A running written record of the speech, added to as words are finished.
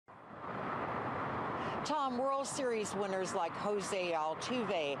Tom, World Series winners like Jose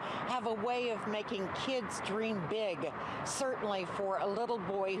Altuve have a way of making kids dream big, certainly for a little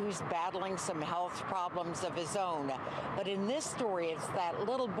boy who's battling some health problems of his own. But in this story, it's that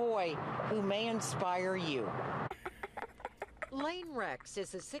little boy who may inspire you. Lane Rex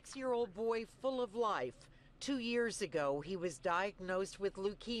is a 6-year-old boy full of life. 2 years ago, he was diagnosed with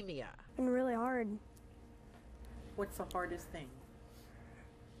leukemia. It's been really hard. What's the hardest thing?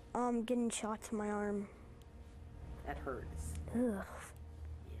 Getting shots in my arm. That hurts. Ugh.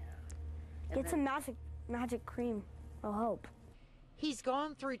 Yeah. Get some magic cream. It'll help. He's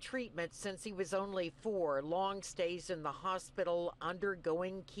gone through treatment since he was only 4, long stays in the hospital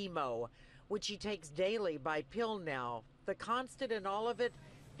undergoing chemo, which he takes daily by pill now. The constant in all of it,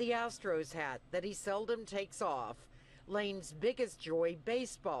 the Astros hat that he seldom takes off. Lane's biggest joy,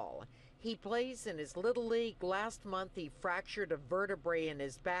 baseball. He plays in his little league. Last month he fractured a vertebrae in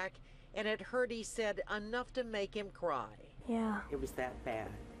his back, and it hurt, he said, enough to make him cry. Yeah. It was that bad.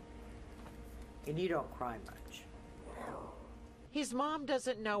 And you don't cry much. No. His mom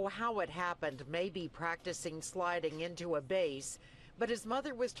doesn't know how it happened, maybe practicing sliding into a base, but his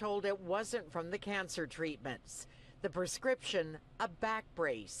mother was told it wasn't from the cancer treatments. The prescription, a back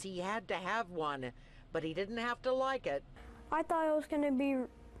brace. He had to have one, but he didn't have to like it. I thought it was going to be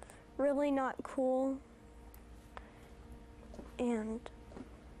really not cool, and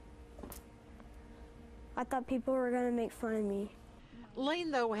I thought people were going to make fun of me. Lane,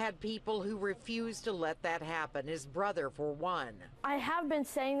 though, had people who refused to let that happen, his brother for one. I have been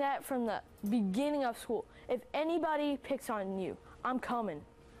saying that from the beginning of school. If anybody picks on you, I'm coming.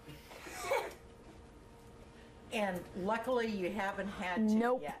 And luckily you haven't had to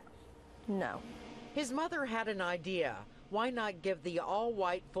Nope. yet. No. His mother had an idea. Why not give the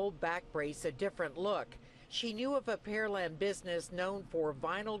all-white full back brace a different look? She knew of a Pearland business known for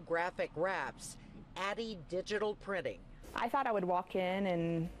vinyl graphic wraps, Addy Digital Printing. I thought I would walk in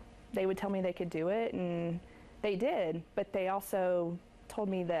and they would tell me they could do it, and they did, but they also told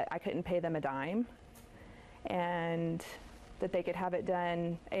me that I couldn't pay them a dime and that they could have it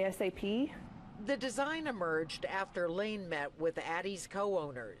done ASAP. The design emerged after Lane met with Addy's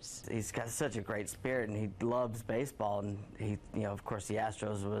co-owners. He's got such a great spirit, and he loves baseball, and he, of course, the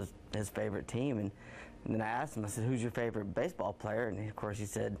Astros was his favorite team. And then I asked him, I said, "Who's your favorite baseball player?" And of course he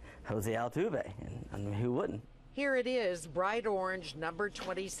said, "Jose Altuve." And I mean, who wouldn't? Here it is, bright orange, number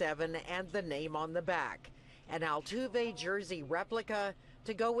 27, and the name on the back. An Altuve jersey replica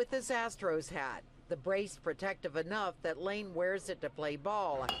to go with his Astros hat. The brace protective enough that Lane wears it to play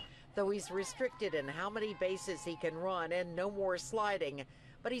ball, though he's restricted in how many bases he can run and no more sliding,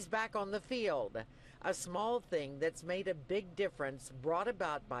 but he's back on the field. A small thing that's made a big difference, brought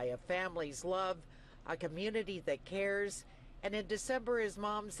about by a family's love, a community that cares, and in December his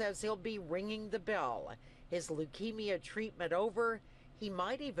mom says he'll be ringing the bell. His leukemia treatment over, he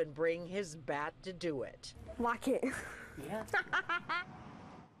might even bring his bat to do it. Lock it. Yeah.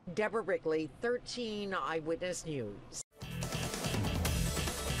 Deborah Wrigley, 13 Eyewitness News.